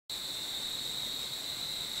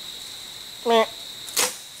Meh.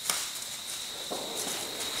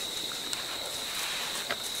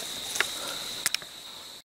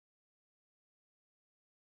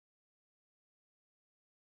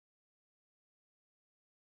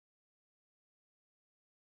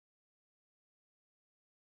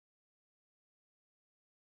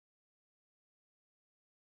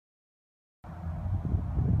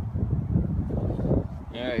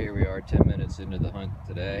 Yeah, here we are 10 minutes into the hunt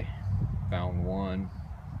today. Found one.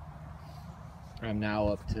 I'm now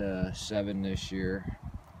up to 7 this year.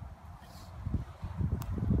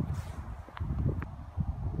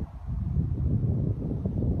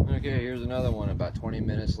 Okay, here's another one about 20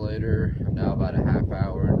 minutes later. I'm now about a half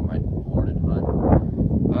hour into my morning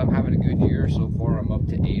hunt. I'm having a good year so far. I'm up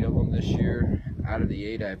to 8 of them this year. Out of the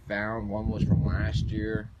 8 I found, one was from last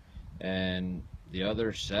year, and the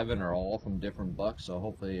other 7 are all from different bucks. So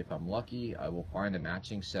hopefully, if I'm lucky, I will find a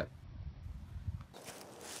matching set.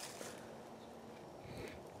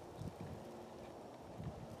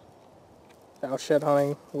 Out shed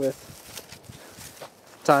hunting with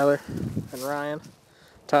Tyler and Ryan.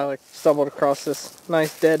 Tyler stumbled across this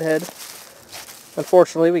nice deadhead.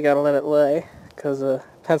 Unfortunately, we gotta let it lay because of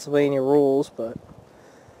Pennsylvania rules, but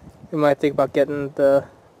we might think about getting the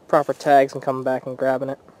proper tags and coming back and grabbing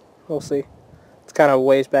it. We'll see. It's kind of a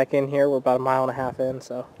ways back in here. We're about 1.5 miles in,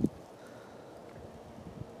 so.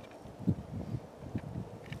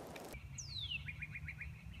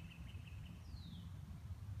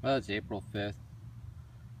 Well, it's April 5th.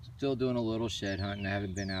 Still doing a little shed hunting. I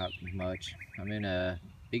haven't been out much. I'm in a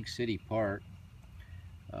big city park.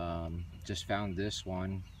 Just found this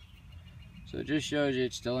one. So it just shows you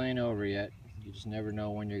it still ain't over yet. You just never know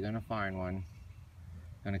when you're gonna find one.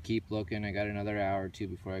 Gonna keep looking. I got another hour or two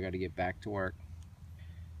before I gotta get back to work.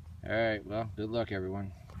 Alright, well, good luck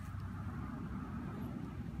everyone.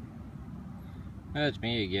 That's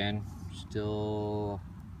me again. Still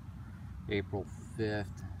April 5th.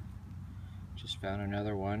 Just found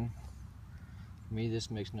another one. For me,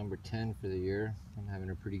 this makes number 10 for the year. I'm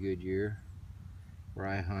having a pretty good year. Where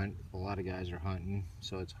I hunt, a lot of guys are hunting,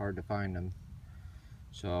 so it's hard to find them.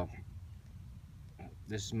 So,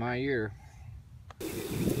 this is my year.